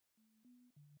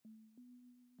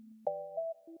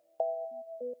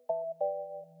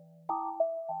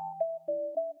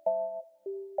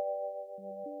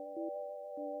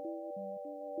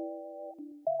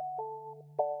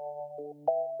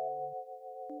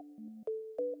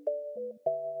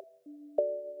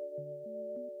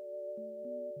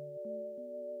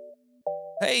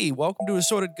Hey, welcome to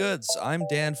Assorted Goods. I'm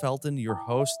Dan Felton, your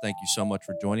host. Thank you so much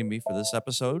for joining me for this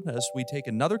episode as we take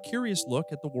another curious look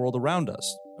at the world around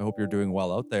us. I hope you're doing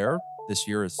well out there. This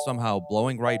year is somehow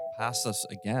blowing right past us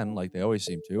again, like they always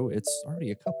seem to. It's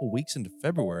already a couple weeks into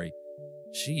February.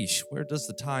 Sheesh, where does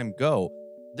the time go?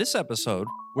 This episode,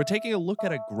 we're taking a look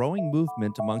at a growing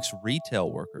movement amongst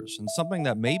retail workers and something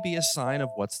that may be a sign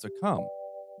of what's to come.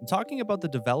 I'm talking about the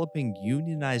developing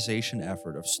unionization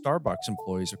effort of Starbucks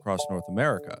employees across North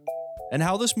America, and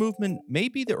how this movement may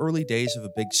be the early days of a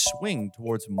big swing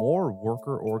towards more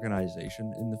worker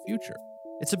organization in the future.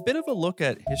 It's a bit of a look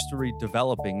at history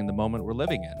developing in the moment we're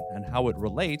living in, and how it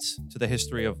relates to the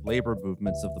history of labor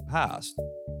movements of the past.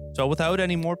 So, without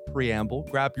any more preamble,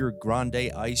 grab your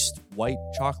grande iced white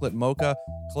chocolate mocha,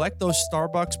 collect those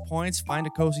Starbucks points, find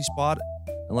a cozy spot,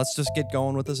 and let's just get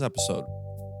going with this episode.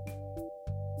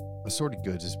 Assorted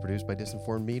Goods is produced by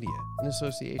Disinformed Media in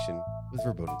association with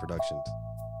Verboten Productions.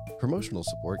 Promotional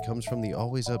support comes from the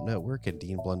Always Up Network and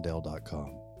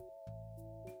DeanBlundell.com.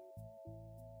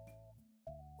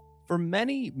 For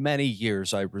many, many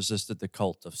years, I resisted the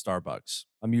cult of Starbucks.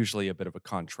 I'm usually a bit of a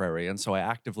contrarian, so I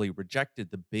actively rejected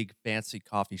the big fancy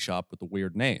coffee shop with the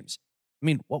weird names. I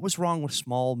mean, what was wrong with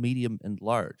small, medium, and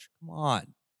large? Come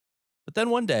on. But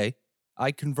then one day,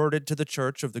 I converted to the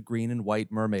Church of the Green and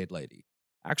White Mermaid Lady.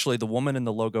 Actually, the woman in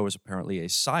the logo is apparently a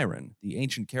siren, the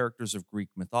ancient characters of Greek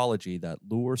mythology that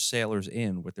lure sailors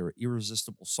in with their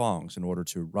irresistible songs in order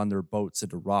to run their boats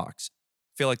into rocks.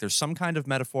 I feel like there's some kind of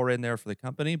metaphor in there for the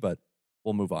company, but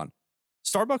we'll move on.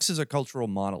 Starbucks is a cultural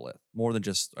monolith, more than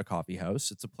just a coffee house.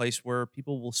 It's a place where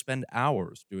people will spend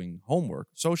hours doing homework,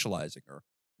 socializing, or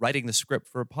writing the script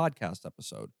for a podcast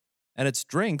episode. And its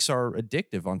drinks are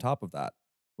addictive on top of that.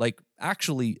 Like,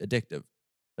 actually addictive.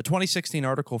 A 2016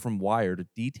 article from Wired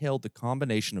detailed the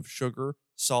combination of sugar,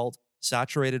 salt,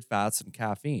 saturated fats, and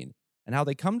caffeine, and how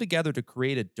they come together to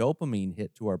create a dopamine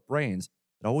hit to our brains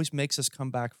that always makes us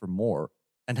come back for more,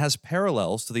 and has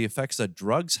parallels to the effects that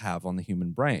drugs have on the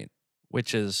human brain,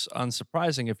 which is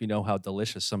unsurprising if you know how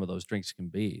delicious some of those drinks can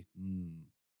be.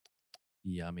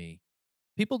 Yummy.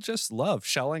 People just love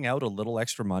shelling out a little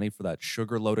extra money for that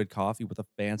sugar loaded coffee with a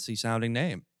fancy sounding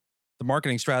name. The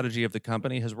marketing strategy of the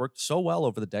company has worked so well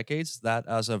over the decades that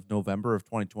as of November of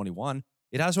 2021,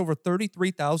 it has over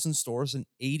 33,000 stores in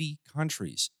 80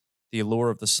 countries. The allure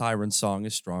of the siren song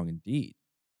is strong indeed.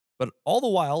 But all the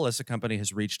while, as the company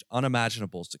has reached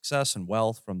unimaginable success and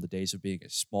wealth from the days of being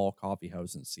a small coffee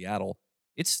house in Seattle,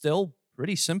 it's still,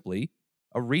 pretty simply,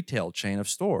 a retail chain of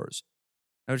stores.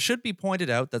 Now, it should be pointed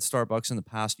out that Starbucks in the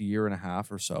past year and a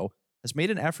half or so has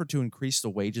made an effort to increase the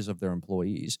wages of their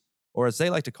employees, or as they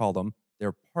like to call them,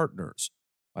 their partners.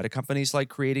 Why do companies like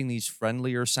creating these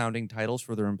friendlier sounding titles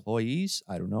for their employees?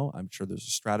 I don't know. I'm sure there's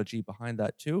a strategy behind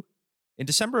that too. In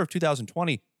December of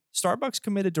 2020, Starbucks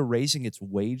committed to raising its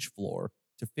wage floor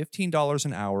to $15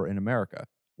 an hour in America,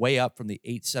 way up from the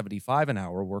 $8.75 an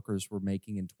hour workers were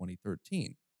making in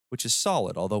 2013, which is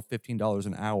solid, although $15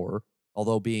 an hour,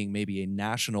 although being maybe a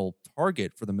national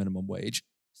target for the minimum wage,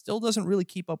 still doesn't really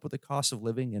keep up with the cost of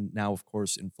living and now, of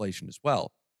course, inflation as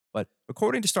well. But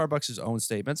according to Starbucks' own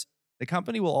statements, the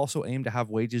company will also aim to have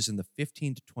wages in the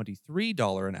 $15 to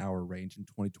 $23 an hour range in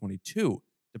 2022,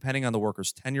 depending on the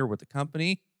worker's tenure with the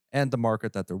company and the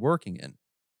market that they're working in.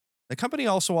 The company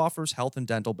also offers health and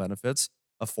dental benefits,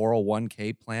 a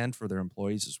 401k plan for their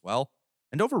employees as well.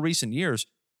 And over recent years,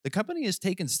 the company has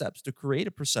taken steps to create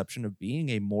a perception of being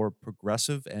a more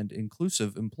progressive and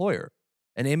inclusive employer,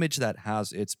 an image that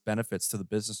has its benefits to the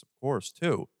business, of course,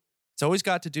 too. It's always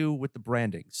got to do with the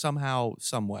branding, somehow,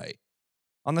 some way.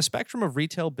 On the spectrum of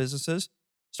retail businesses,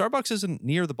 Starbucks isn't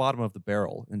near the bottom of the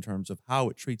barrel in terms of how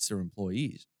it treats their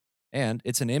employees, and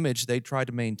it's an image they try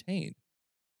to maintain.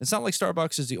 It's not like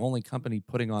Starbucks is the only company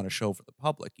putting on a show for the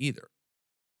public either.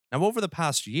 Now, over the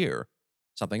past year,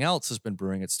 something else has been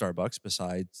brewing at Starbucks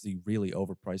besides the really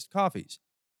overpriced coffees.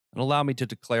 And allow me to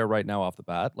declare right now off the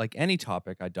bat, like any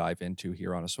topic I dive into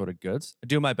here on Assorted Goods, I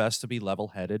do my best to be level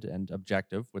headed and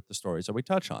objective with the stories that we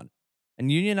touch on. And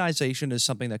unionization is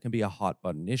something that can be a hot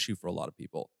button issue for a lot of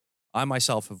people. I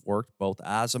myself have worked both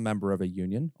as a member of a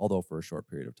union, although for a short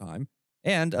period of time,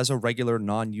 and as a regular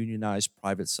non unionized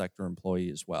private sector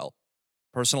employee as well.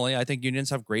 Personally, I think unions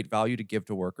have great value to give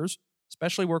to workers,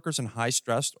 especially workers in high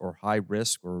stress or high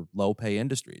risk or low pay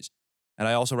industries. And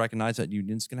I also recognize that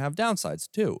unions can have downsides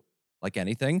too. Like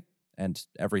anything and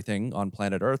everything on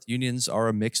planet Earth, unions are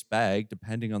a mixed bag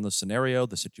depending on the scenario,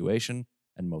 the situation,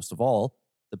 and most of all,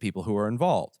 the people who are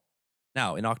involved.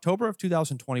 Now, in October of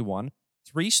 2021,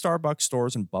 three Starbucks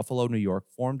stores in Buffalo, New York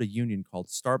formed a union called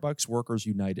Starbucks Workers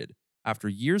United after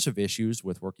years of issues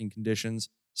with working conditions,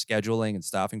 scheduling and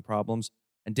staffing problems,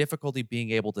 and difficulty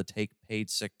being able to take paid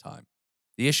sick time.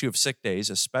 The issue of sick days,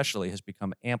 especially, has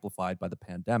become amplified by the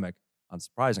pandemic,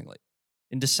 unsurprisingly.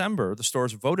 In December, the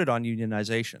stores voted on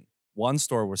unionization. One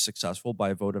store was successful by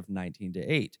a vote of 19 to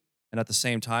 8. And at the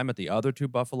same time, at the other two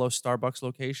Buffalo Starbucks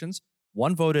locations,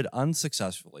 one voted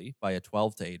unsuccessfully by a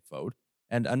 12 to 8 vote,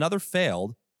 and another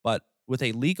failed, but with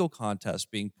a legal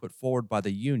contest being put forward by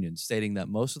the union stating that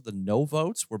most of the no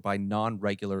votes were by non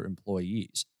regular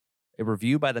employees. A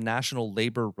review by the National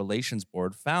Labor Relations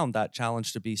Board found that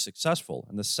challenge to be successful,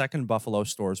 and the second Buffalo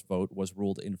store's vote was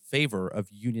ruled in favor of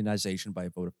unionization by a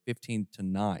vote of 15 to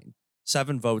 9.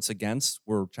 7 votes against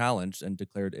were challenged and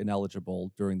declared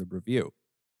ineligible during the review.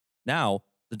 Now,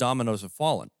 the dominoes have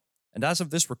fallen, and as of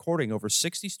this recording, over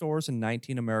 60 stores in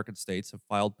 19 American states have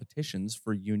filed petitions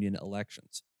for union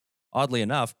elections. Oddly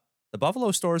enough, the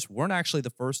Buffalo stores weren't actually the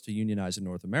first to unionize in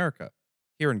North America.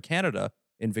 Here in Canada,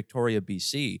 in Victoria,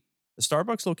 BC, the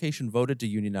Starbucks location voted to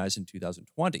unionize in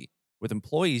 2020, with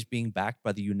employees being backed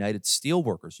by the United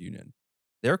Steelworkers Union.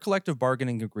 Their collective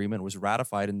bargaining agreement was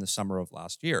ratified in the summer of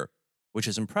last year, which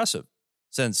is impressive,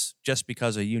 since just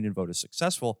because a union vote is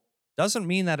successful doesn't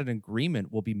mean that an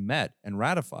agreement will be met and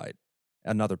ratified.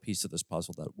 Another piece of this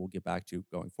puzzle that we'll get back to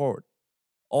going forward.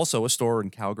 Also, a store in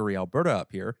Calgary, Alberta,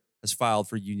 up here, has filed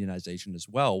for unionization as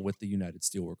well with the United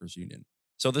Steelworkers Union.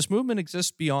 So this movement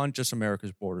exists beyond just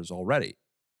America's borders already.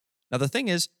 Now, the thing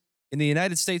is, in the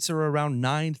United States, there are around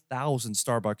 9,000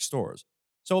 Starbucks stores.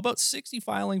 So about 60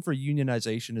 filing for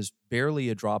unionization is barely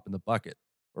a drop in the bucket,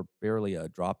 or barely a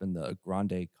drop in the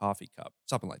grande coffee cup,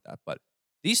 something like that. But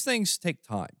these things take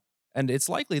time, and it's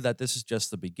likely that this is just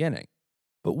the beginning.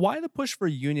 But why the push for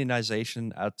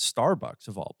unionization at Starbucks,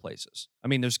 of all places? I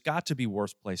mean, there's got to be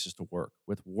worse places to work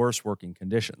with worse working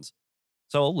conditions.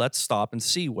 So let's stop and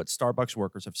see what Starbucks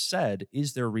workers have said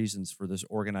is their reasons for this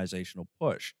organizational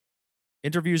push.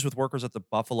 Interviews with workers at the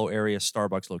Buffalo area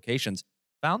Starbucks locations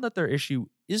found that their issue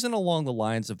isn't along the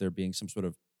lines of there being some sort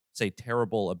of, say,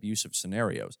 terrible abusive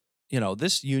scenarios.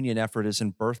 This union effort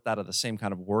isn't birthed out of the same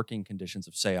kind of working conditions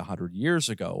of, say, 100 years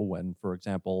ago when, for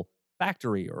example,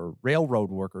 factory or railroad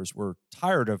workers were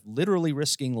tired of literally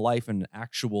risking life and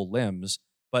actual limbs.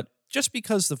 But just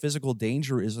because the physical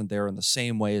danger isn't there in the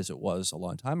same way as it was a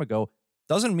long time ago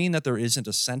doesn't mean that there isn't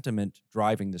a sentiment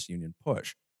driving this union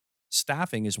push.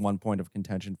 Staffing is one point of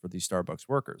contention for these Starbucks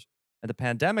workers, and the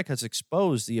pandemic has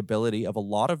exposed the ability of a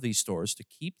lot of these stores to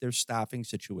keep their staffing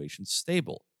situations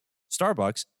stable.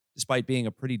 Starbucks, despite being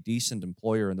a pretty decent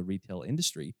employer in the retail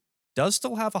industry, does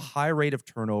still have a high rate of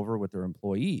turnover with their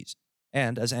employees.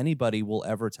 And as anybody will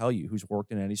ever tell you who's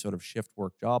worked in any sort of shift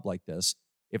work job like this,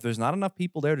 if there's not enough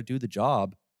people there to do the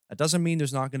job, that doesn't mean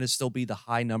there's not going to still be the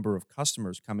high number of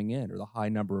customers coming in or the high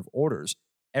number of orders.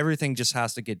 Everything just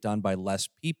has to get done by less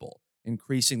people,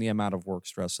 increasing the amount of work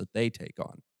stress that they take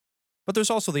on. But there's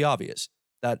also the obvious,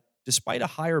 that despite a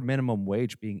higher minimum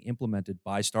wage being implemented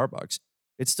by Starbucks,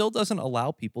 it still doesn't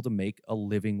allow people to make a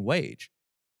living wage.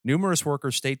 Numerous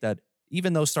workers state that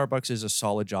even though Starbucks is a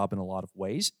solid job in a lot of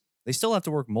ways, they still have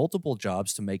to work multiple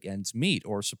jobs to make ends meet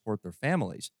or support their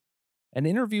families. An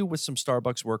interview with some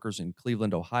Starbucks workers in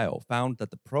Cleveland, Ohio, found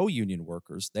that the pro-union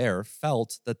workers there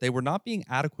felt that they were not being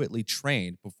adequately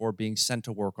trained before being sent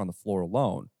to work on the floor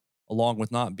alone, along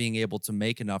with not being able to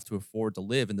make enough to afford to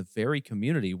live in the very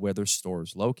community where their store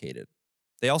is located.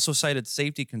 They also cited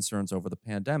safety concerns over the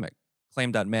pandemic,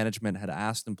 claimed that management had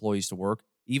asked employees to work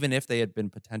even if they had been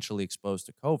potentially exposed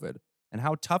to COVID, and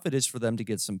how tough it is for them to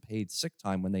get some paid sick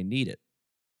time when they need it.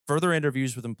 Further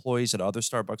interviews with employees at other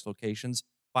Starbucks locations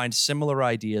find similar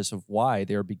ideas of why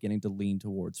they are beginning to lean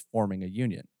towards forming a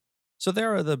union. So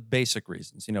there are the basic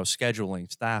reasons,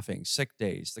 scheduling, staffing, sick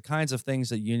days, the kinds of things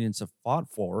that unions have fought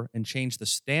for and changed the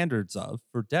standards of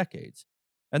for decades.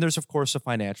 And there's, of course, a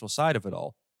financial side of it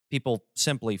all. People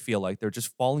simply feel like they're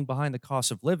just falling behind the cost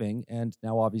of living, and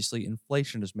now obviously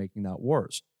inflation is making that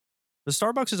worse. But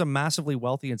Starbucks is a massively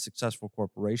wealthy and successful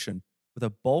corporation with a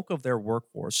bulk of their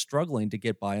workforce struggling to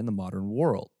get by in the modern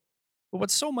world. But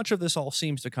what so much of this all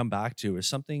seems to come back to is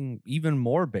something even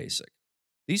more basic.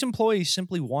 These employees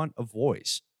simply want a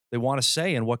voice. They want a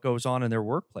say in what goes on in their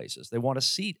workplaces. They want a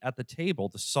seat at the table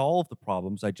to solve the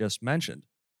problems I just mentioned,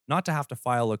 not to have to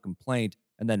file a complaint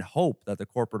and then hope that the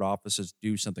corporate offices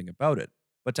do something about it,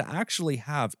 but to actually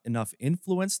have enough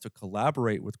influence to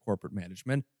collaborate with corporate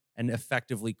management and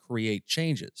effectively create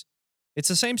changes. It's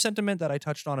the same sentiment that I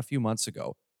touched on a few months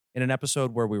ago in an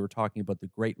episode where we were talking about the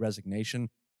Great Resignation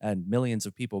and millions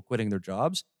of people quitting their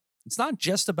jobs. It's not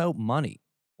just about money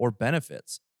or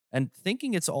benefits, and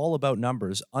thinking it's all about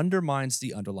numbers undermines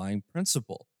the underlying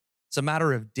principle. It's a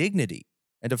matter of dignity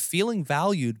and of feeling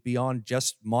valued beyond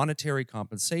just monetary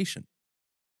compensation.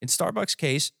 In Starbucks'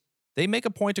 case, they make a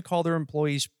point to call their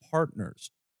employees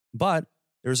partners. But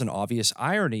there's an obvious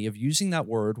irony of using that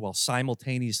word while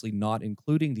simultaneously not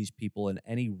including these people in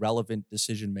any relevant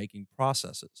decision making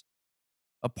processes.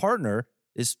 A partner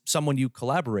is someone you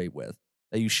collaborate with,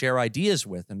 that you share ideas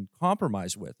with and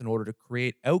compromise with in order to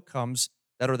create outcomes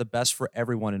that are the best for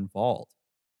everyone involved.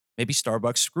 Maybe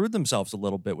Starbucks screwed themselves a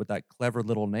little bit with that clever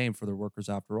little name for their workers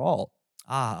after all.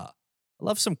 Ah, I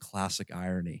love some classic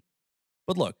irony.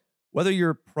 But look, whether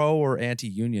you're pro or anti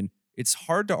union, it's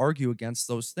hard to argue against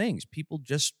those things. People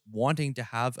just wanting to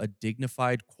have a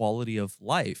dignified quality of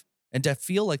life and to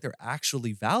feel like they're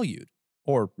actually valued.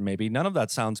 Or maybe none of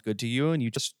that sounds good to you and you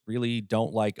just really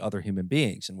don't like other human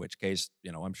beings, in which case,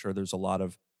 I'm sure there's a lot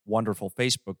of wonderful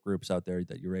Facebook groups out there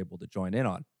that you're able to join in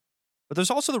on. But there's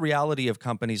also the reality of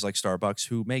companies like Starbucks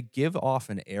who may give off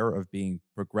an air of being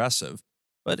progressive.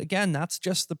 But again, that's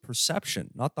just the perception,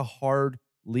 not the hard,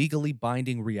 legally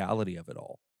binding reality of it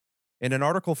all. In an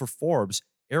article for Forbes,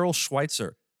 Errol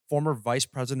Schweitzer, former vice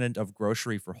president of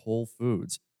grocery for Whole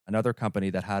Foods, another company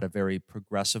that had a very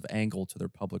progressive angle to their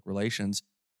public relations,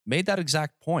 made that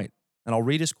exact point. And I'll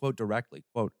read his quote directly.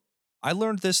 Quote, I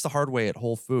learned this the hard way at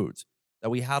Whole Foods,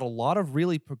 that we had a lot of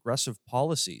really progressive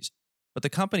policies, but the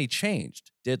company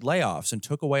changed, did layoffs, and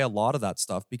took away a lot of that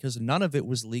stuff because none of it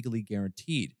was legally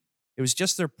guaranteed. It was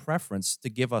just their preference to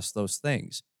give us those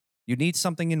things. You need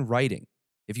something in writing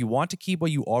if you want to keep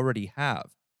what you already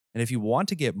have. And if you want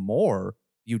to get more,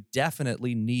 you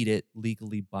definitely need it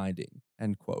legally binding.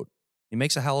 End quote. He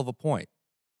makes a hell of a point.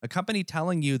 A company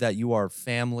telling you that you are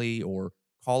family or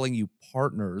calling you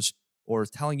partners or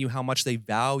telling you how much they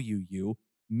value you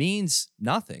means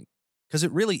nothing because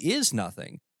it really is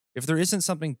nothing if there isn't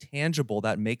something tangible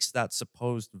that makes that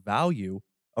supposed value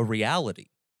a reality.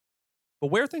 But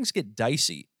where things get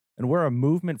dicey and where a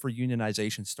movement for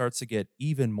unionization starts to get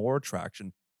even more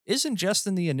traction isn't just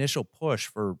in the initial push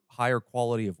for higher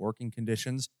quality of working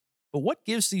conditions, but what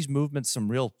gives these movements some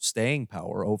real staying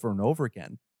power over and over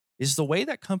again is the way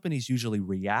that companies usually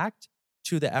react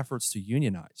to the efforts to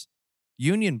unionize.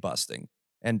 Union busting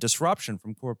and disruption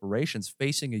from corporations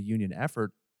facing a union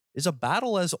effort is a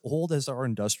battle as old as our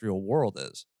industrial world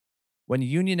is. When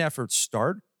union efforts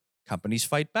start, companies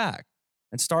fight back,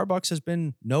 and Starbucks has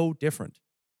been no different.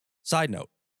 Side note,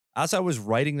 as I was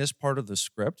writing this part of the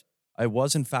script, I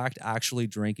was in fact actually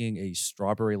drinking a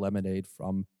strawberry lemonade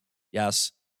from,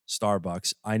 yes,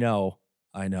 Starbucks. I know.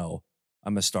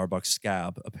 I'm a Starbucks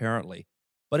scab, apparently,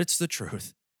 but it's the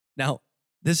truth. Now,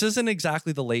 this isn't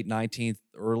exactly the late 19th,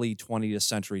 early 20th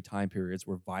century time periods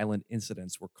where violent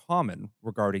incidents were common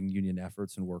regarding union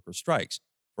efforts and worker strikes.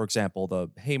 For example, the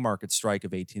Haymarket Strike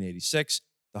of 1886,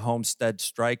 the Homestead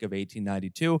Strike of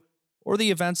 1892, or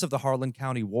the events of the Harlan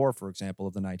County War, for example,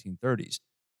 of the 1930s.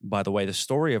 By the way, the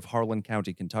story of Harlan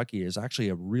County, Kentucky is actually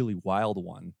a really wild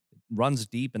one. It runs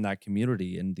deep in that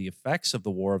community, and the effects of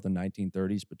the war of the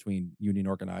 1930s between union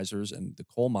organizers and the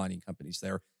coal mining companies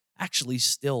there actually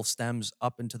still stems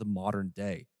up into the modern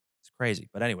day. It's crazy.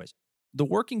 But anyways, the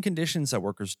working conditions that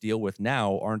workers deal with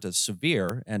now aren't as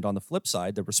severe, and on the flip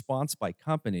side, the response by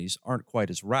companies aren't quite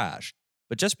as rash.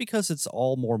 But just because it's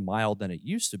all more mild than it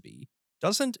used to be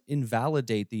doesn't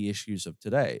invalidate the issues of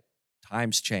today.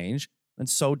 Times change, and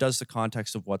so does the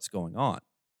context of what's going on.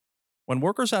 When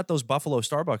workers at those Buffalo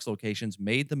Starbucks locations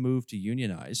made the move to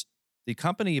unionize, the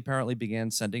company apparently began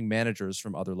sending managers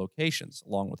from other locations,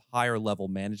 along with higher level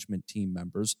management team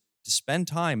members, to spend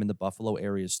time in the Buffalo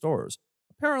area stores,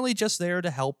 apparently just there to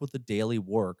help with the daily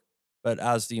work. But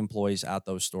as the employees at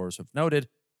those stores have noted,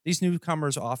 these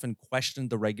newcomers often questioned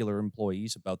the regular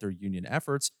employees about their union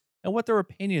efforts and what their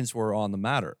opinions were on the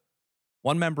matter.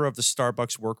 One member of the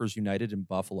Starbucks Workers United in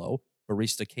Buffalo,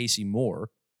 barista Casey Moore,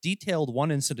 detailed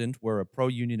one incident where a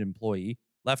pro-union employee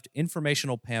left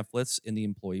informational pamphlets in the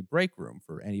employee break room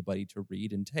for anybody to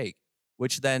read and take,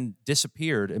 which then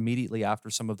disappeared immediately after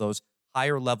some of those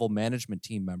higher-level management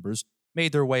team members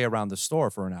made their way around the store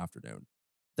for an afternoon.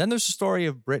 Then there's the story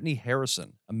of Brittany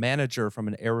Harrison, a manager from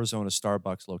an Arizona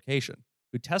Starbucks location,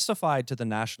 who testified to the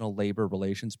National Labor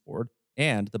Relations Board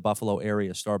and the Buffalo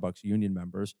area Starbucks union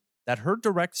members that her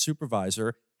direct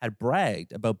supervisor had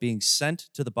bragged about being sent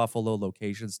to the Buffalo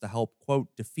locations to help,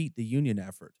 quote, defeat the union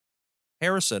effort.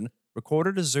 Harrison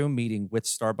recorded a Zoom meeting with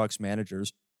Starbucks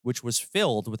managers, which was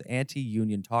filled with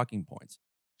anti-union talking points.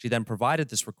 She then provided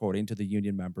this recording to the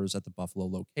union members at the Buffalo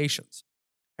locations.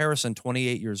 Harrison,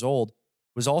 28 years old,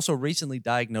 was also recently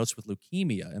diagnosed with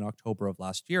leukemia in October of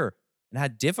last year and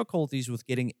had difficulties with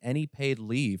getting any paid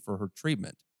leave for her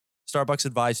treatment. Starbucks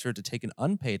advised her to take an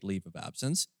unpaid leave of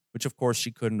absence, which of course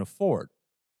she couldn't afford.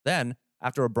 Then,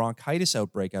 after a bronchitis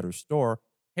outbreak at her store,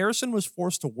 Harrison was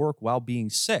forced to work while being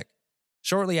sick.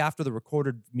 Shortly after the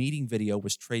recorded meeting video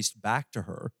was traced back to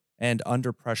her, and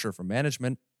under pressure from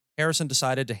management, Harrison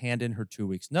decided to hand in her 2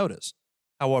 weeks' notice.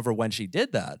 However, when she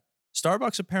did that,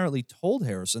 Starbucks apparently told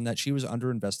Harrison that she was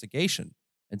under investigation,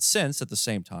 and since at the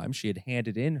same time she had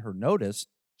handed in her notice,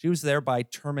 she was thereby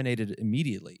terminated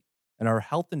immediately, and her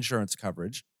health insurance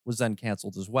coverage was then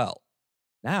canceled as well.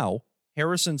 Now,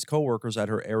 Harrison's coworkers at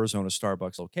her Arizona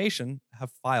Starbucks location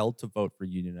have filed to vote for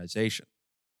unionization.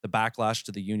 The backlash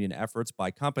to the union efforts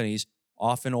by companies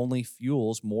often only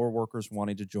fuels more workers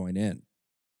wanting to join in.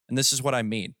 And this is what I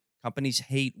mean. Companies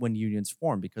hate when unions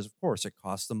form because, of course, it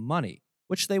costs them money,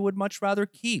 which they would much rather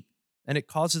keep, and it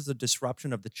causes a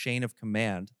disruption of the chain of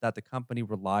command that the company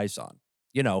relies on.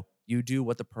 You do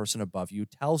what the person above you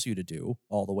tells you to do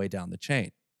all the way down the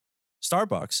chain.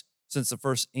 Starbucks, since the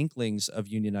first inklings of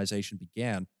unionization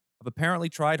began, have apparently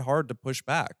tried hard to push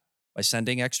back by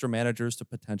sending extra managers to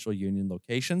potential union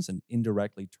locations and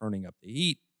indirectly turning up the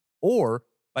heat, or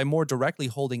by more directly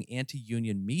holding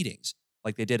anti-union meetings,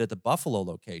 like they did at the Buffalo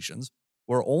locations,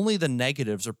 where only the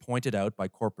negatives are pointed out by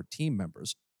corporate team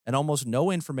members, and almost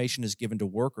no information is given to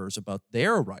workers about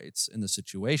their rights in the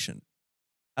situation.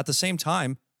 At the same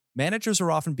time, managers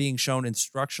are often being shown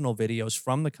instructional videos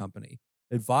from the company,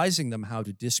 advising them how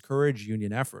to discourage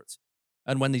union efforts.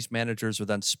 And when these managers are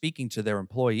then speaking to their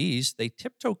employees, they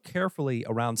tiptoe carefully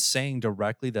around saying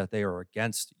directly that they are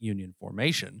against union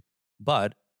formation,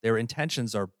 but their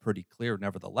intentions are pretty clear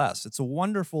nevertheless. It's a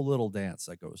wonderful little dance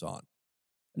that goes on.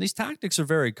 And these tactics are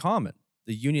very common.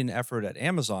 The union effort at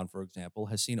Amazon, for example,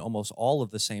 has seen almost all of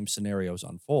the same scenarios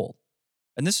unfold.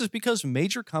 And this is because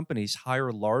major companies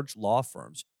hire large law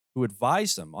firms who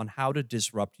advise them on how to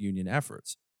disrupt union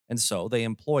efforts. And so they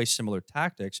employ similar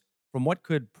tactics from what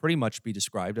could pretty much be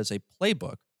described as a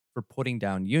playbook for putting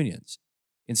down unions.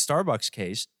 In Starbucks'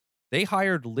 case, they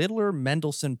hired Littler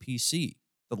Mendelson PC,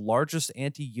 the largest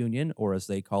anti-union, or as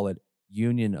they call it,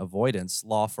 union avoidance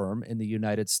law firm in the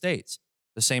United States,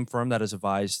 the same firm that has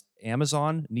advised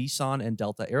Amazon, Nissan, and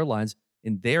Delta Airlines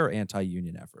in their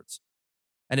anti-union efforts.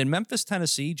 And in Memphis,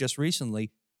 Tennessee, just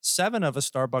recently, 7 of a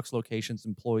Starbucks location's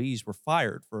employees were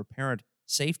fired for apparent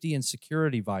safety and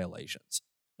security violations.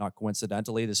 Not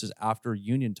coincidentally, this is after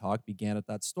union talk began at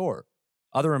that store.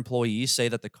 Other employees say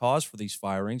that the cause for these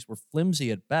firings were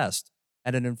flimsy at best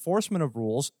and an enforcement of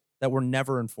rules that were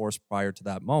never enforced prior to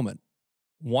that moment.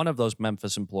 One of those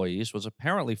Memphis employees was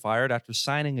apparently fired after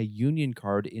signing a union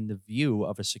card in the view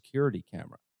of a security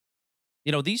camera.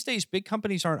 These days, big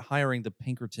companies aren't hiring the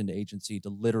Pinkerton agency to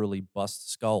literally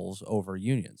bust skulls over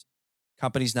unions.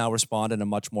 Companies now respond in a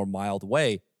much more mild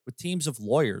way with teams of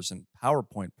lawyers and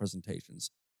PowerPoint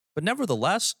presentations, but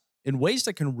nevertheless, in ways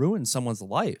that can ruin someone's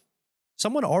life.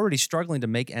 Someone already struggling to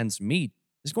make ends meet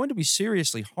is going to be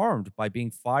seriously harmed by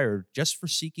being fired just for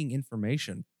seeking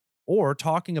information or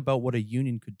talking about what a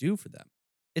union could do for them.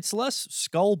 It's less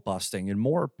skull busting and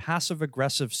more passive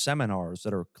aggressive seminars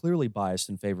that are clearly biased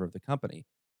in favor of the company,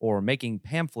 or making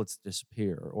pamphlets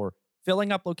disappear, or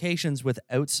filling up locations with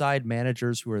outside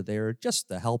managers who are there just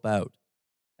to help out.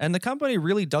 And the company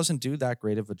really doesn't do that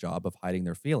great of a job of hiding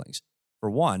their feelings. For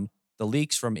one, the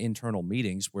leaks from internal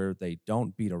meetings where they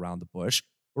don't beat around the bush,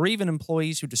 or even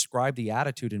employees who describe the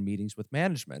attitude in meetings with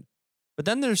management. But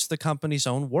then there's the company's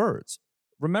own words.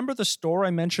 Remember the store I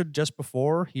mentioned just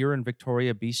before here in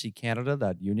Victoria, BC, Canada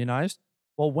that unionized?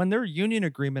 Well, when their union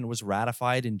agreement was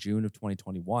ratified in June of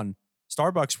 2021,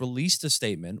 Starbucks released a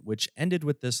statement which ended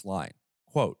with this line,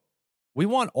 quote, "We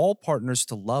want all partners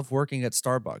to love working at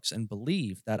Starbucks and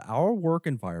believe that our work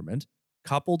environment,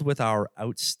 coupled with our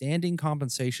outstanding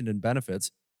compensation and benefits,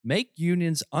 make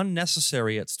unions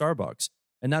unnecessary at Starbucks,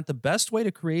 and that the best way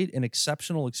to create an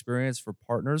exceptional experience for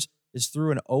partners is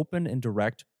through an open and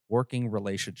direct working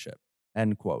relationship,"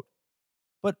 end quote.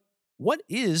 But what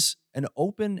is an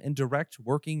open and direct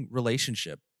working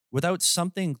relationship without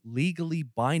something legally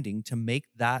binding to make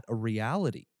that a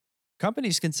reality?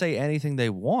 Companies can say anything they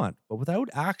want, but without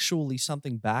actually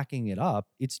something backing it up,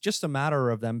 it's just a matter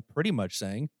of them pretty much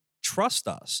saying, trust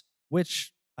us,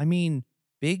 which,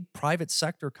 big private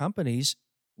sector companies,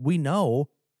 we know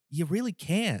you really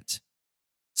can't.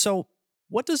 So,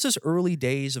 what does this early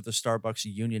days of the Starbucks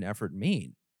union effort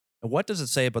mean? And what does it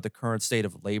say about the current state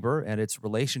of labor and its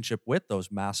relationship with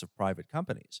those massive private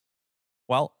companies?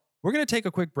 Well, we're going to take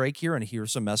a quick break here and hear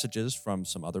some messages from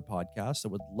some other podcasts that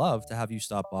would love to have you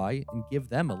stop by and give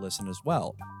them a listen as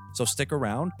well. So stick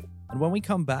around, and when we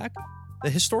come back,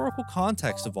 the historical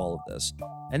context of all of this,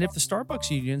 and if the Starbucks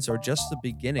unions are just the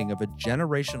beginning of a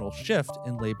generational shift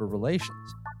in labor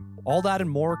relations. All that and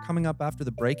more coming up after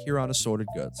the break here on Assorted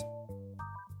Goods.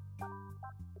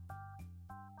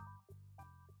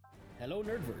 Hello,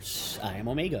 Nerdverse. I am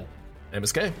Omega.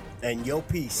 MSK. And Yo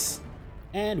Peace.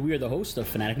 And we are the hosts of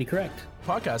Fanatically Correct.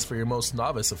 Podcast for your most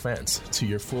novice of fans to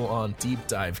your full-on deep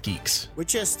dive geeks. We're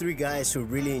just three guys who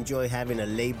really enjoy having a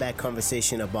laid-back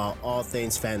conversation about all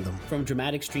things fandom. From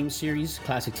dramatic stream series,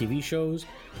 classic TV shows,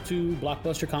 to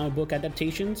blockbuster comic book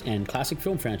adaptations and classic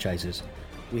film franchises.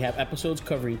 We have episodes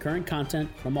covering current content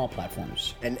from all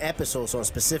platforms. And episodes on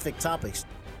specific topics.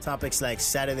 Topics like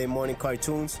Saturday morning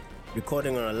cartoons,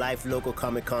 recording on a live local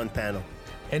Comic-Con panel.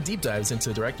 And deep dives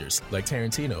into directors like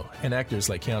Tarantino and actors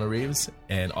like Keanu Reeves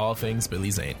and all things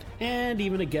Billy Zane. And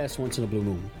even a guest once in a blue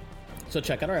moon. So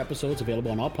check out our episodes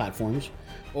available on all platforms,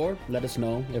 or let us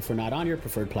know if we're not on your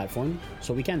preferred platform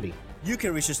so we can be. You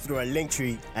can reach us through our link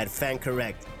tree at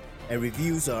FanCorrect, and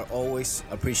reviews are always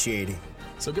appreciated.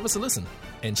 So give us a listen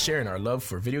and share in our love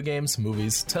for video games,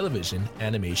 movies, television,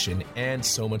 animation, and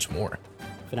so much more.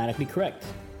 Fanatically Correct,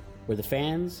 where the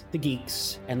fans, the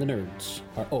geeks, and the nerds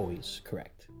are always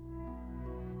correct.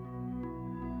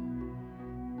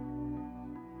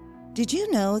 Did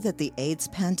you know that the AIDS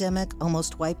pandemic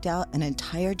almost wiped out an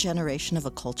entire generation of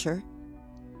a culture?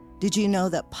 Did you know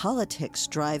that politics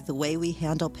drive the way we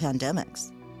handle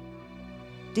pandemics?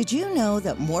 Did you know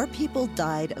that more people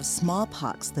died of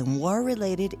smallpox than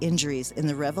war-related injuries in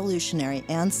the Revolutionary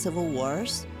and Civil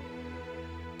Wars?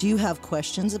 Do you have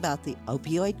questions about the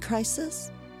opioid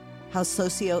crisis? How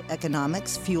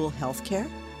socioeconomics fuel healthcare?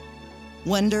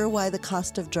 Wonder why the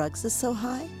cost of drugs is so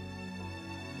high?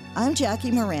 I'm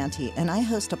Jackie Moranti, and I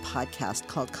host a podcast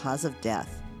called Cause of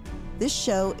Death. This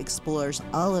show explores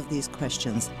all of these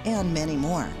questions and many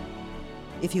more.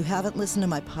 If you haven't listened to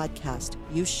my podcast,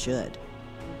 you should.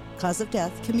 Cause of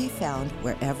Death can be found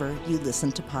wherever you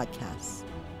listen to podcasts.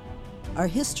 Our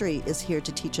history is here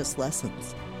to teach us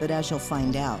lessons, but as you'll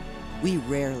find out, we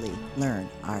rarely learn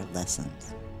our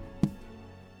lessons.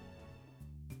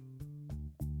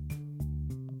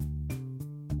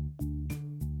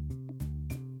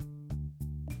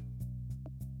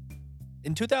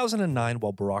 In 2009,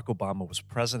 while Barack Obama was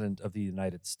president of the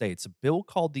United States, a bill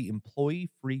called the Employee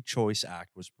Free Choice Act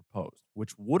was proposed,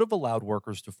 which would have allowed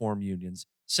workers to form unions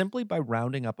simply by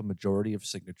rounding up a majority of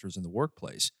signatures in the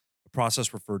workplace, a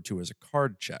process referred to as a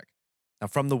card check. Now,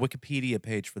 from the Wikipedia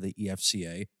page for the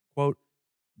EFCA, quote,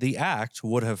 the act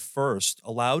would have first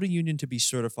allowed a union to be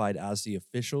certified as the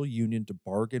official union to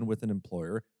bargain with an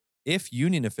employer if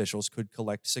union officials could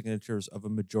collect signatures of a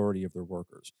majority of their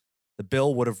workers. The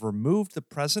bill would have removed the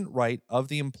present right of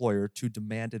the employer to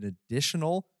demand an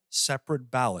additional separate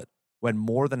ballot when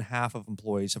more than half of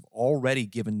employees have already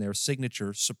given their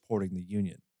signature supporting the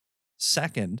union.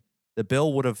 Second, the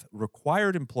bill would have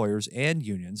required employers and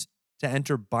unions to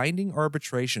enter binding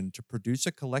arbitration to produce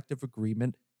a collective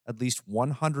agreement at least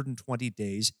 120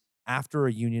 days after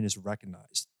a union is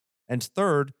recognized. And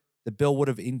third, the bill would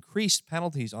have increased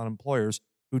penalties on employers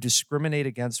who discriminate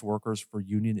against workers for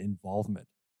union involvement.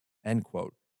 End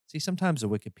quote. See, sometimes the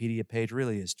Wikipedia page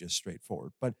really is just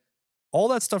straightforward, but all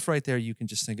that stuff right there you can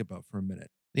just think about for a minute.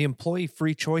 The Employee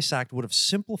Free Choice Act would have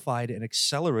simplified and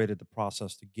accelerated the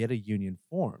process to get a union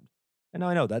formed. And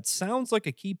I know that sounds like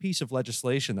a key piece of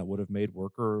legislation that would have made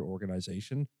worker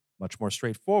organization much more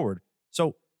straightforward.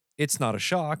 So it's not a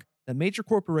shock that major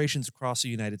corporations across the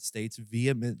United States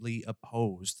vehemently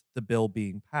opposed the bill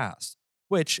being passed,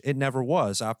 which it never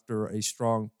was after a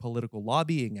strong political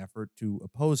lobbying effort to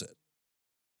oppose it.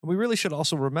 And we really should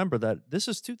also remember that this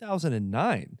is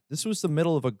 2009. This was the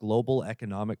middle of a global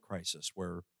economic crisis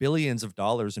where billions of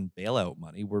dollars in bailout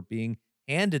money were being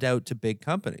handed out to big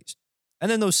companies.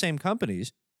 And then those same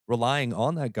companies, relying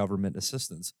on that government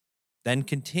assistance, then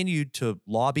continued to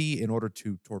lobby in order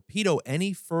to torpedo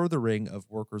any furthering of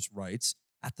workers' rights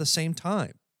at the same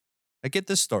time. I get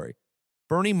this story.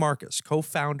 Bernie Marcus,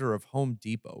 co-founder of Home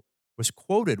Depot, was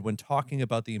quoted when talking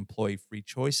about the Employee Free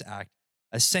Choice Act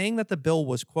as saying that the bill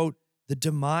was, quote, the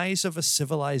demise of a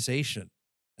civilization,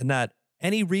 and that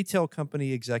any retail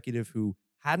company executive who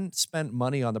hadn't spent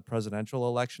money on the presidential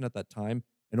election at that time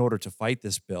in order to fight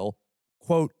this bill,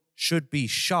 quote, should be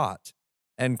shot,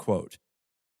 end quote.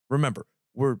 Remember,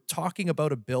 we're talking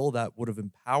about a bill that would have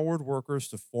empowered workers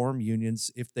to form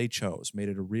unions if they chose, made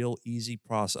it a real easy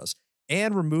process,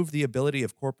 and removed the ability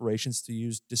of corporations to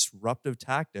use disruptive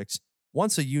tactics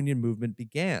once a union movement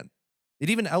began. It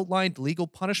even outlined legal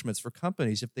punishments for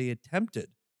companies if they attempted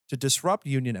to disrupt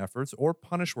union efforts or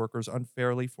punish workers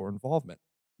unfairly for involvement.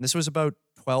 And this was about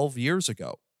 12 years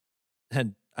ago.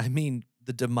 And I mean,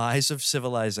 the demise of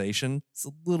civilization, it's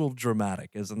a little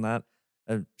dramatic, isn't that?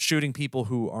 Shooting people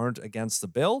who aren't against the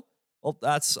bill? Well,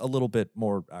 that's a little bit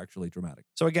more actually dramatic.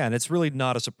 So again, it's really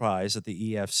not a surprise that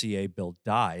the EFCA bill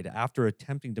died after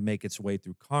attempting to make its way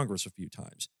through Congress a few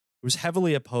times. It was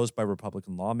heavily opposed by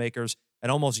Republican lawmakers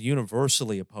and almost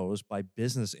universally opposed by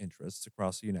business interests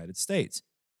across the United States.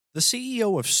 The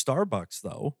CEO of Starbucks,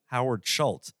 though, Howard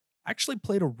Schultz, actually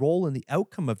played a role in the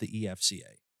outcome of the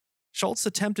EFCA. Schultz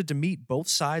attempted to meet both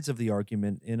sides of the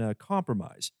argument in a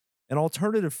compromise, an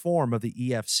alternative form of the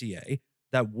EFCA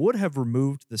that would have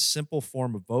removed the simple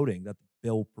form of voting that the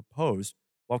bill proposed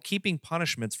while keeping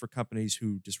punishments for companies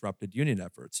who disrupted union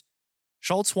efforts.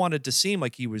 Schultz wanted to seem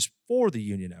like he was for the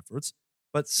union efforts,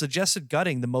 but suggested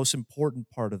gutting the most important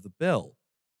part of the bill.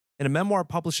 In a memoir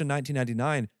published in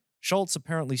 1999, Schultz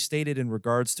apparently stated in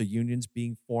regards to unions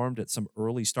being formed at some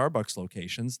early Starbucks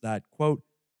locations that, quote,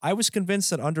 I was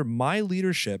convinced that under my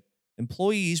leadership,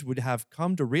 employees would have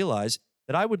come to realize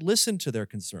that I would listen to their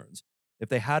concerns. If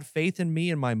they had faith in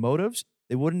me and my motives,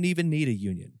 they wouldn't even need a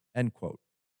union, end quote.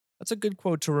 That's a good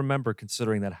quote to remember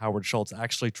considering that Howard Schultz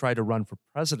actually tried to run for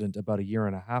president about a year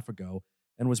and a half ago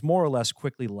and was more or less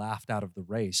quickly laughed out of the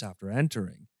race after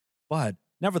entering. But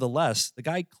nevertheless, the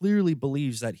guy clearly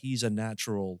believes that he's a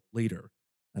natural leader.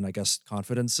 And I guess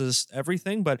confidence is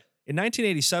everything. But in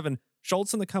 1987,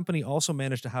 Schultz and the company also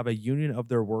managed to have a union of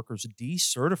their workers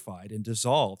decertified and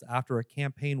dissolved after a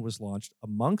campaign was launched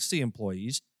amongst the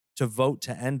employees to vote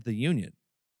to end the union.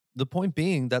 The point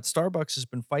being that Starbucks has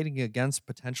been fighting against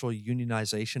potential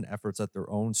unionization efforts at their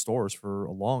own stores for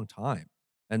a long time.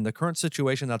 And the current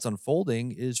situation that's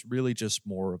unfolding is really just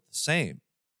more of the same.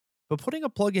 But putting a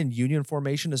plug in union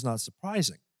formation is not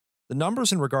surprising. The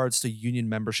numbers in regards to union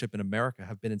membership in America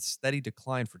have been in steady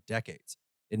decline for decades.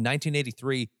 In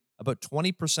 1983, about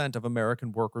 20% of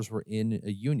American workers were in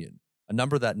a union, a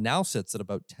number that now sits at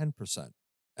about 10%.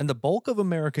 And the bulk of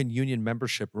American union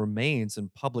membership remains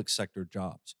in public sector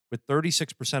jobs, with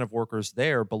 36% of workers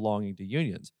there belonging to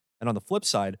unions. And on the flip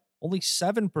side, only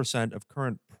 7% of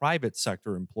current private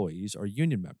sector employees are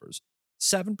union members.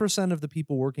 7% of the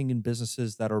people working in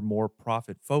businesses that are more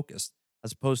profit focused,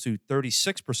 as opposed to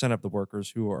 36% of the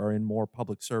workers who are in more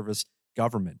public service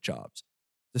government jobs.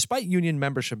 Despite union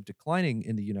membership declining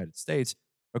in the United States,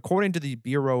 according to the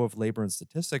Bureau of Labor and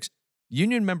Statistics,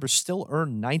 union members still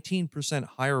earn 19%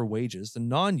 higher wages than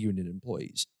non-union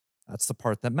employees. That's the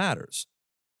part that matters.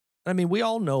 I mean, we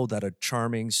all know that a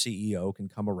charming CEO can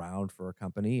come around for a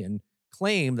company and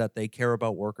claim that they care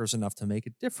about workers enough to make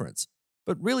a difference.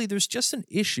 But really, there's just an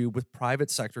issue with private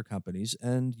sector companies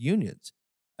and unions.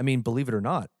 I mean, believe it or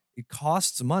not, it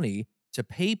costs money to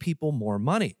pay people more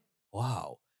money.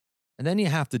 Wow. And then you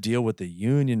have to deal with the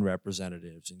union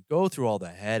representatives and go through all the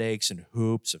headaches and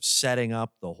hoops of setting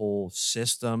up the whole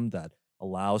system that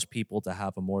allows people to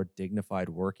have a more dignified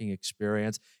working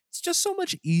experience. It's just so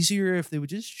much easier if they would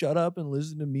just shut up and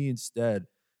listen to me instead.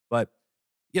 But,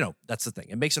 that's the thing.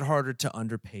 It makes it harder to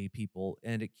underpay people,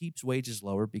 and it keeps wages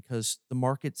lower because the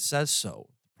market says so.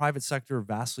 The private sector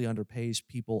vastly underpays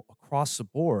people across the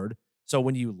board. So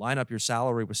when you line up your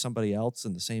salary with somebody else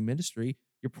in the same industry,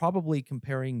 you're probably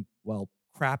comparing,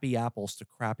 crappy apples to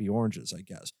crappy oranges, I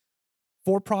guess.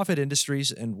 For-profit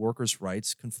industries and workers'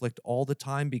 rights conflict all the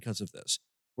time because of this.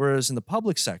 Whereas in the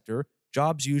public sector,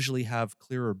 jobs usually have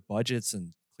clearer budgets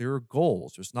and clearer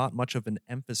goals. There's not much of an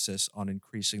emphasis on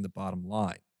increasing the bottom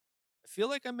line. I feel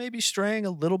like I may be straying a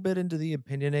little bit into the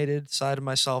opinionated side of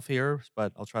myself here,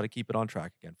 but I'll try to keep it on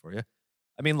track again for you.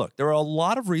 I mean, look, there are a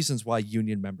lot of reasons why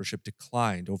union membership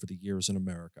declined over the years in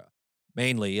America.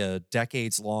 Mainly a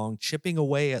decades-long chipping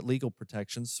away at legal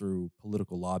protections through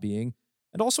political lobbying.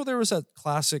 And also there was a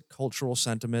classic cultural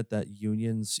sentiment that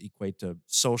unions equate to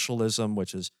socialism,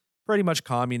 which is pretty much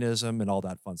communism and all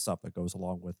that fun stuff that goes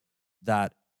along with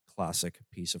that classic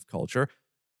piece of culture.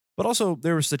 But also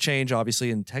there was the change,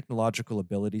 obviously, in technological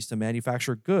abilities to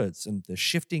manufacture goods and the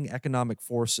shifting economic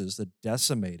forces that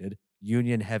decimated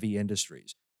union-heavy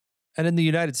industries. And in the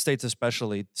United States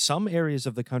especially, some areas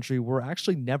of the country were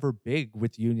actually never big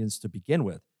with unions to begin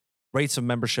with. Rates of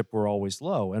membership were always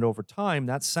low, and over time,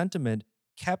 that sentiment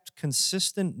kept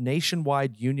consistent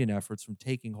nationwide union efforts from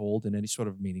taking hold in any sort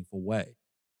of meaningful way.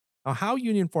 Now, how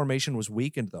union formation was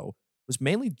weakened, though, was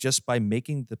mainly just by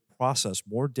making the process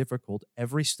more difficult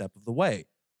every step of the way.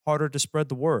 Harder to spread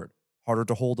the word, harder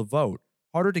to hold a vote,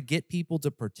 harder to get people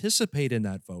to participate in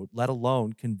that vote, let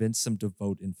alone convince them to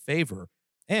vote in favor,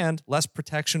 and less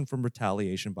protection from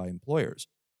retaliation by employers.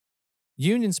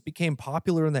 Unions became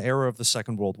popular in the era of the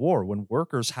Second World War when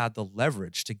workers had the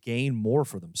leverage to gain more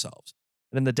for themselves.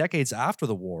 And in the decades after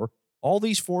the war, all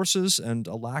these forces and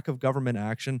a lack of government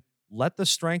action let the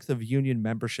strength of union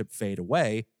membership fade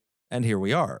away, and here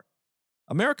we are.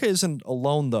 America isn't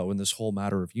alone, though, in this whole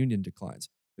matter of union declines.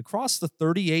 Across the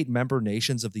 38 member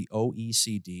nations of the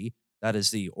OECD, that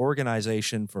is the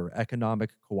Organization for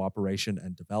Economic Cooperation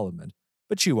and Development,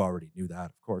 but you already knew that,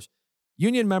 of course,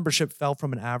 union membership fell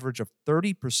from an average of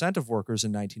 30% of workers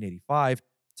in 1985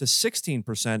 to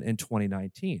 16% in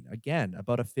 2019. Again,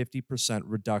 about a 50%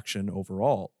 reduction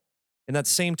overall. In that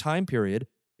same time period,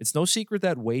 it's no secret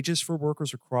that wages for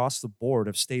workers across the board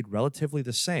have stayed relatively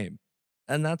the same.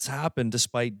 And that's happened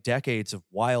despite decades of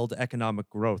wild economic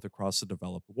growth across the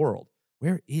developed world.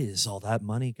 Where is all that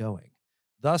money going?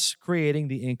 Thus, creating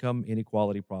the income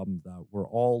inequality problem that we're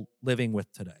all living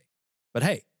with today. But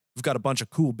hey, we've got a bunch of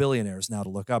cool billionaires now to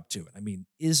look up to. I mean,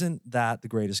 isn't that the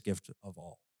greatest gift of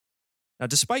all? Now,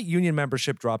 despite union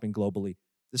membership dropping globally,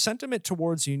 the sentiment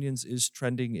towards unions is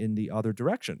trending in the other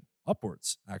direction,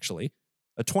 upwards, actually.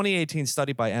 A 2018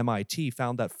 study by MIT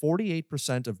found that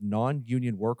 48% of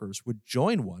non-union workers would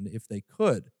join one if they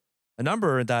could, a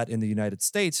number that in the United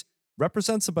States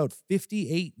represents about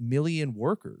 58 million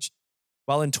workers.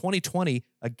 While in 2020,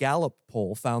 a Gallup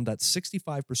poll found that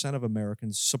 65% of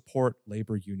Americans support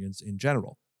labor unions in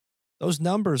general. Those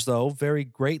numbers, though, vary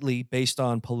greatly based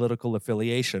on political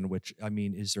affiliation, which, I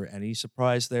mean, is there any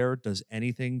surprise there? Does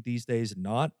anything these days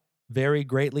not vary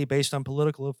greatly based on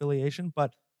political affiliation?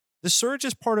 But the surge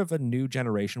is part of a new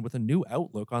generation with a new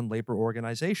outlook on labor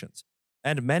organizations.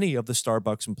 And many of the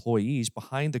Starbucks employees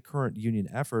behind the current union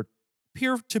effort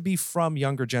appear to be from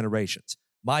younger generations,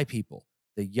 my people,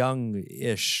 the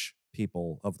young-ish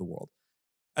people of the world.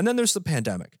 And then there's the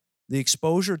pandemic. The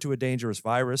exposure to a dangerous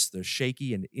virus, the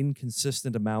shaky and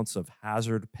inconsistent amounts of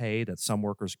hazard pay that some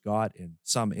workers got in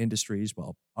some industries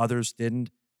while others didn't,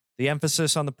 the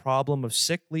emphasis on the problem of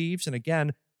sick leaves, and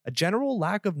again, a general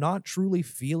lack of not truly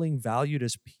feeling valued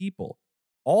as people.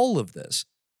 All of this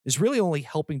is really only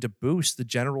helping to boost the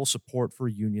general support for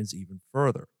unions even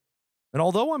further. And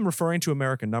although I'm referring to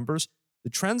American numbers, the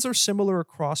trends are similar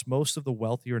across most of the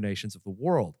wealthier nations of the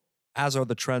world, as are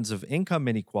the trends of income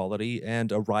inequality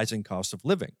and a rising cost of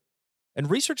living. And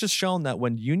research has shown that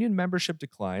when union membership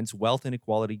declines, wealth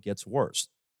inequality gets worse,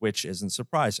 which isn't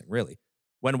surprising, really.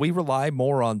 When we rely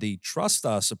more on the trust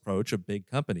us approach of big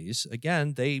companies,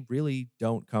 again, they really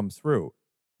don't come through.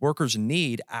 Workers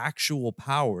need actual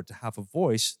power to have a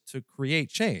voice to create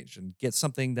change and get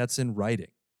something that's in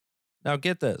writing. Now,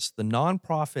 get this, the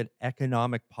nonprofit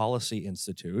Economic Policy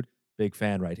Institute, big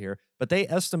fan right here, but they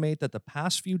estimate that the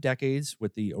past few decades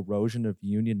with the erosion of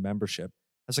union membership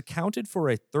has accounted for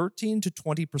a 13 to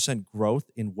 20% growth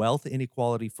in wealth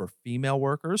inequality for female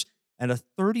workers and a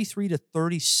 33 to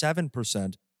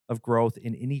 37% of growth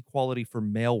in inequality for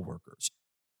male workers.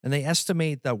 And they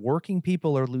estimate that working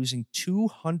people are losing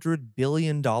 $200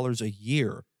 billion a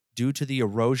year due to the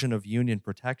erosion of union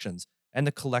protections and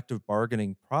the collective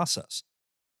bargaining process.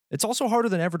 It's also harder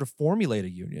than ever to formulate a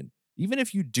union, even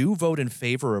if you do vote in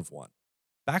favor of one.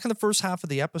 Back in the first half of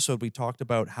the episode, we talked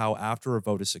about how after a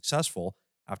vote is successful,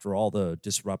 after all the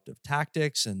disruptive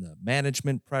tactics and the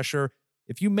management pressure,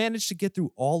 if you manage to get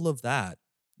through all of that,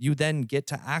 you then get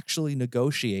to actually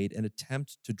negotiate and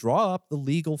attempt to draw up the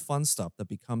legal fun stuff that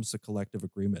becomes the collective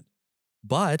agreement.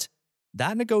 But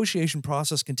that negotiation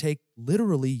process can take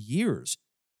literally years.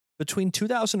 Between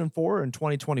 2004 and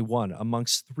 2021,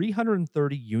 amongst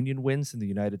 330 union wins in the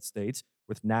United States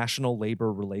with National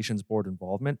Labor Relations Board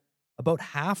involvement, about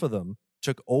half of them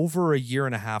took over a year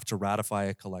and a half to ratify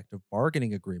a collective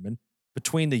bargaining agreement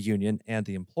between the union and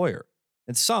the employer,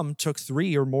 and some took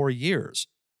 3 or more years.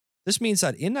 This means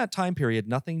that in that time period,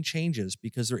 nothing changes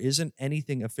because there isn't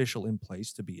anything official in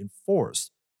place to be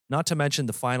enforced. Not to mention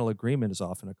the final agreement is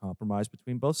often a compromise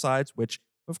between both sides, which,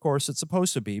 of course, it's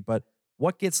supposed to be, but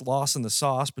what gets lost in the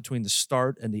sauce between the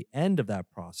start and the end of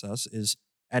that process is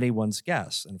anyone's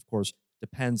guess, and of course,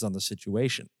 depends on the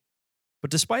situation. But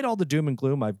despite all the doom and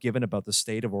gloom I've given about the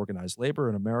state of organized labor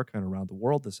in America and around the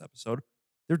world this episode,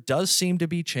 there does seem to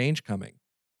be change coming.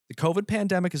 The COVID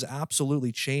pandemic has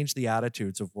absolutely changed the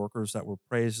attitudes of workers that were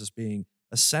praised as being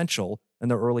essential in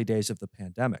the early days of the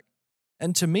pandemic.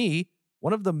 And to me,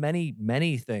 one of the many,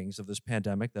 many things of this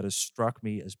pandemic that has struck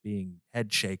me as being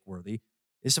head shake worthy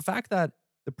is the fact that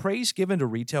the praise given to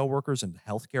retail workers and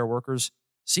healthcare workers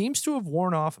seems to have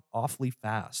worn off awfully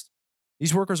fast.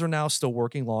 These workers are now still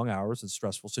working long hours in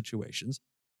stressful situations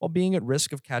while being at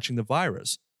risk of catching the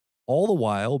virus, all the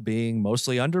while being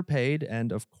mostly underpaid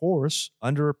and, of course,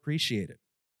 underappreciated.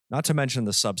 Not to mention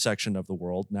the subsection of the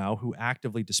world now who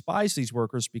actively despise these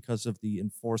workers because of the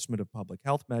enforcement of public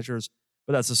health measures,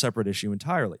 but that's a separate issue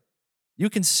entirely. You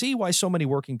can see why so many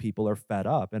working people are fed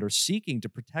up and are seeking to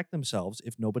protect themselves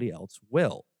if nobody else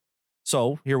will.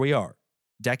 So here we are.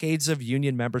 Decades of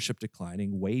union membership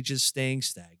declining, wages staying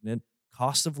stagnant,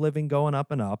 cost of living going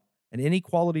up and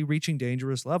inequality reaching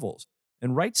dangerous levels.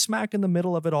 And right smack in the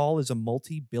middle of it all is a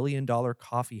multi-billion-dollar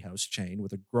coffee house chain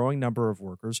with a growing number of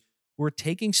workers who are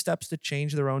taking steps to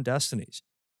change their own destinies.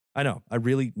 I know, I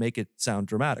really make it sound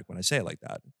dramatic when I say it like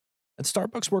that. And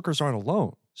Starbucks workers aren't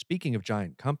alone. Speaking of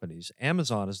giant companies,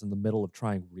 Amazon is in the middle of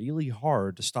trying really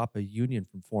hard to stop a union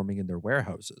from forming in their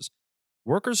warehouses.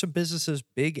 Workers of businesses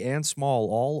big and small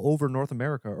all over North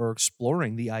America are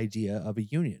exploring the idea of a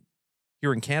union.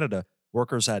 Here in Canada,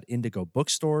 workers at Indigo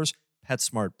bookstores,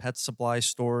 PetSmart pet supply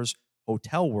stores,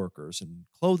 hotel workers, and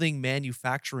clothing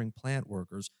manufacturing plant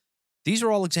workers, these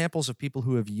are all examples of people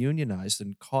who have unionized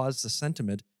and caused the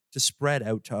sentiment to spread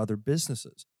out to other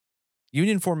businesses.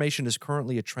 Union formation is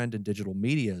currently a trend in digital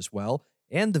media as well,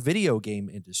 and the video game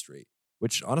industry,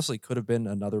 which honestly could have been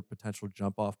another potential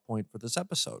jump-off point for this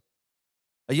episode.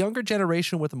 A younger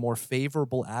generation with a more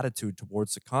favorable attitude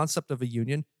towards the concept of a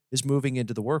union is moving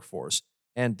into the workforce,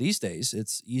 and these days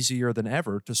it's easier than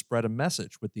ever to spread a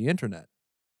message with the internet.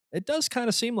 It does kind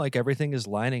of seem like everything is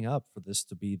lining up for this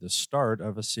to be the start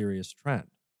of a serious trend.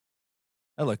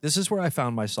 Now, look, this is where I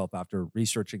found myself after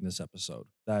researching this episode,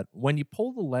 that when you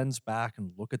pull the lens back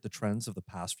and look at the trends of the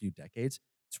past few decades,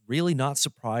 it's really not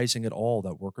surprising at all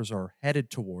that workers are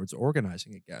headed towards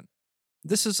organizing again.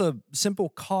 This is a simple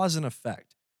cause and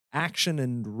effect, action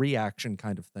and reaction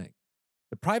kind of thing.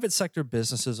 The private sector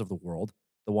businesses of the world,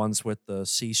 the ones with the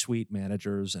C-suite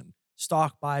managers and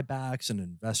stock buybacks and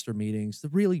investor meetings, the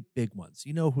really big ones,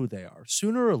 you know who they are.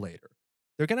 Sooner or later,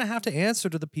 they're going to have to answer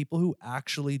to the people who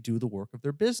actually do the work of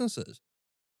their businesses.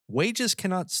 Wages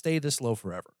cannot stay this low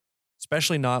forever,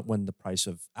 especially not when the price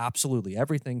of absolutely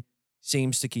everything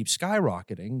seems to keep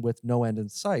skyrocketing with no end in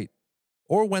sight,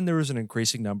 or when there is an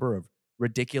increasing number of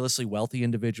ridiculously wealthy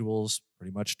individuals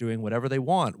pretty much doing whatever they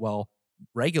want while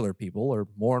regular people are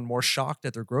more and more shocked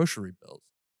at their grocery bills.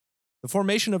 The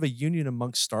formation of a union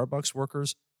amongst Starbucks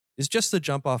workers is just the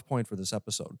jump-off point for this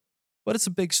episode, but it's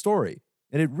a big story,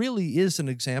 and it really is an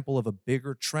example of a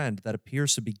bigger trend that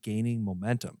appears to be gaining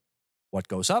momentum. What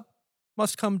goes up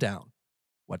must come down.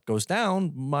 What goes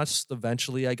down must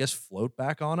eventually, float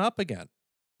back on up again.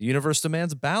 The universe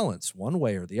demands balance one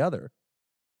way or the other.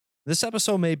 This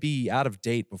episode may be out of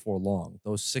date before long.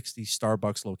 Those 60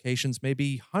 Starbucks locations may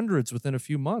be hundreds within a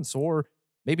few months, or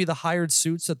maybe the hired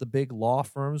suits at the big law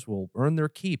firms will earn their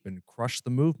keep and crush the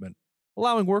movement,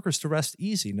 allowing workers to rest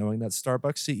easy knowing that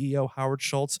Starbucks CEO Howard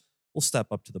Schultz will step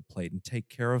up to the plate and take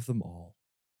care of them all.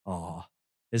 Aw,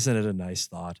 isn't it a nice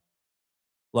thought?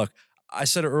 Look, I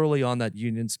said early on that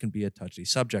unions can be a touchy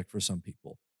subject for some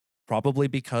people, probably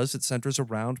because it centers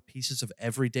around pieces of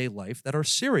everyday life that are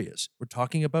serious. We're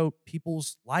talking about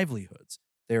people's livelihoods,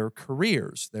 their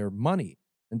careers, their money,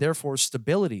 and therefore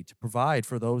stability to provide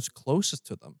for those closest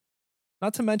to them.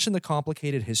 Not to mention the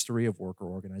complicated history of worker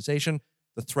organization,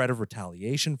 the threat of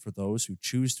retaliation for those who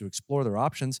choose to explore their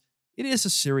options. It is a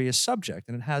serious subject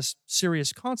and it has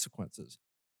serious consequences.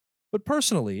 But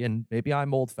personally, and maybe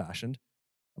I'm old-fashioned,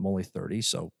 I'm only 30,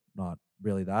 so not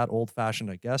really that old-fashioned,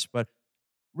 I guess, but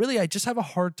really I just have a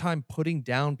hard time putting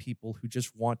down people who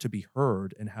just want to be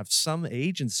heard and have some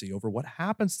agency over what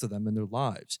happens to them in their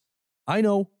lives. I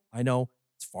know,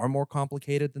 it's far more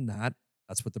complicated than that.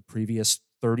 That's what the previous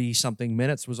 30-something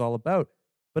minutes was all about.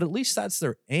 But at least that's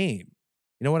their aim.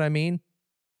 You know what I mean?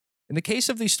 In the case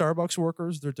of these Starbucks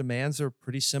workers, their demands are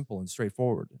pretty simple and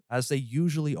straightforward, as they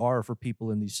usually are for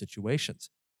people in these situations.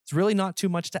 It's really not too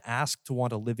much to ask to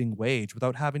want a living wage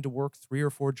without having to work 3 or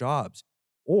 4 jobs,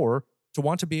 or to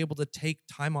want to be able to take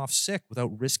time off sick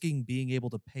without risking being able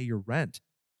to pay your rent,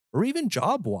 or even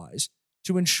job-wise,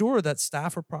 to ensure that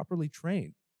staff are properly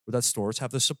trained, or that stores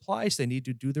have the supplies they need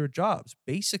to do their jobs.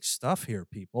 Basic stuff here,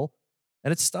 people.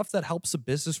 And it's stuff that helps a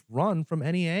business run from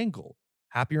any angle.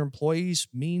 Happier employees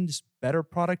means better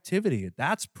productivity.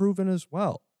 That's proven as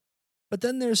well. But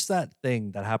then there's that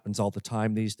thing that happens all the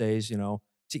time these days,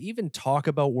 to even talk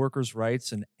about workers'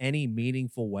 rights in any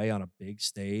meaningful way on a big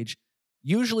stage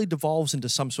usually devolves into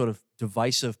some sort of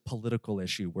divisive political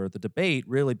issue where the debate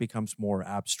really becomes more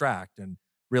abstract and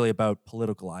really about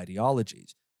political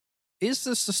ideologies. Is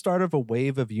this the start of a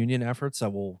wave of union efforts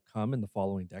that will come in the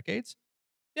following decades?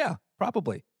 Yeah,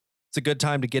 probably. It's a good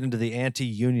time to get into the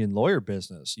anti-union lawyer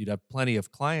business. You'd have plenty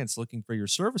of clients looking for your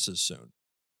services soon.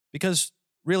 Because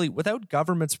really, without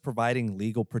governments providing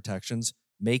legal protections,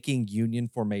 making union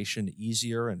formation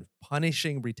easier, and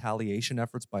punishing retaliation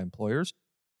efforts by employers,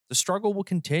 the struggle will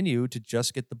continue to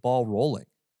just get the ball rolling.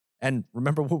 And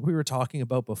remember what we were talking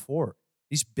about before.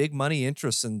 These big money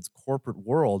interests in the corporate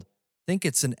world, think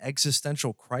it's an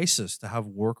existential crisis to have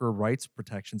worker rights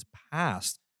protections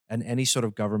passed at any sort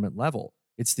of government level.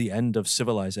 It's the end of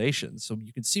civilization. So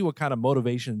you can see what kind of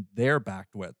motivation they're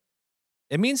backed with.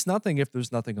 It means nothing if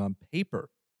there's nothing on paper.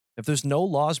 If there's no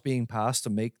laws being passed to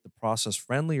make the process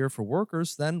friendlier for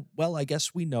workers, then, well, I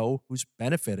guess we know who's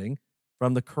benefiting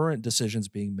from the current decisions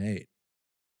being made.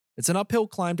 It's an uphill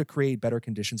climb to create better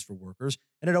conditions for workers,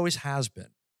 and it always has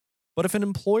been. But if an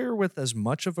employer with as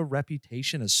much of a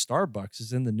reputation as Starbucks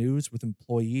is in the news with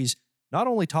employees not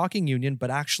only talking union,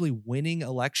 but actually winning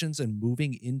elections and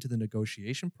moving into the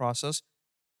negotiation process,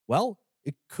 well,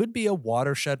 it could be a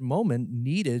watershed moment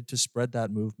needed to spread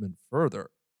that movement further.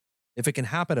 If it can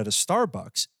happen at a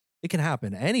Starbucks, it can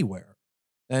happen anywhere.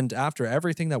 And after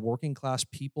everything that working class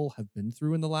people have been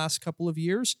through in the last couple of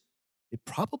years, it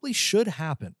probably should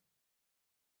happen.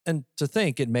 And to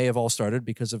think it may have all started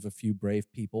because of a few brave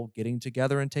people getting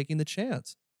together and taking the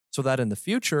chance, so that in the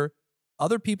future,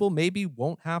 other people maybe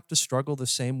won't have to struggle the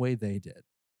same way they did.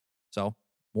 So,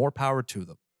 more power to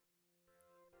them.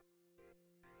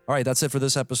 All right, that's it for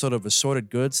this episode of Assorted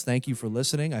Goods. Thank you for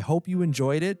listening. I hope you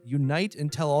enjoyed it. Unite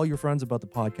and tell all your friends about the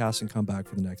podcast and come back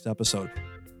for the next episode.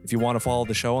 If you want to follow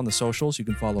the show on the socials, you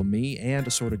can follow me and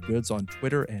Assorted Goods on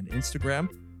Twitter and Instagram.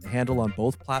 The handle on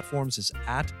both platforms is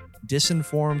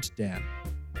 @disinformeddan.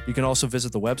 You can also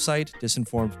visit the website,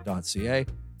 disinformed.ca,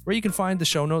 where you can find the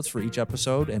show notes for each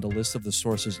episode and a list of the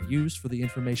sources used for the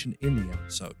information in the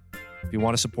episode. If you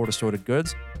want to support Assorted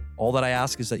Goods, all that I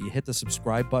ask is that you hit the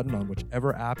subscribe button on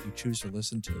whichever app you choose to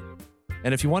listen to.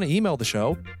 And if you want to email the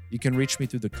show, you can reach me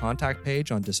through the contact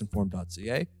page on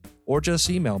disinformed.ca or just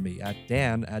email me at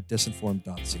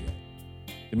dan@disinformed.ca.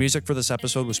 The music for this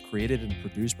episode was created and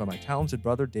produced by my talented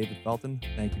brother, David Felton.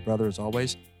 Thank you, brother, as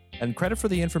always. And credit for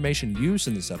the information used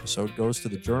in this episode goes to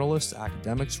the journalists,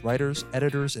 academics, writers,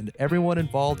 editors, and everyone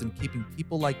involved in keeping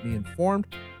people like me informed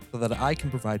so that I can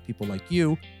provide people like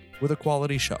you with a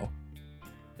quality show.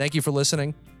 Thank you for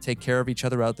listening. Take care of each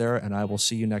other out there, and I will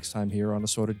see you next time here on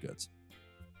Assorted Goods.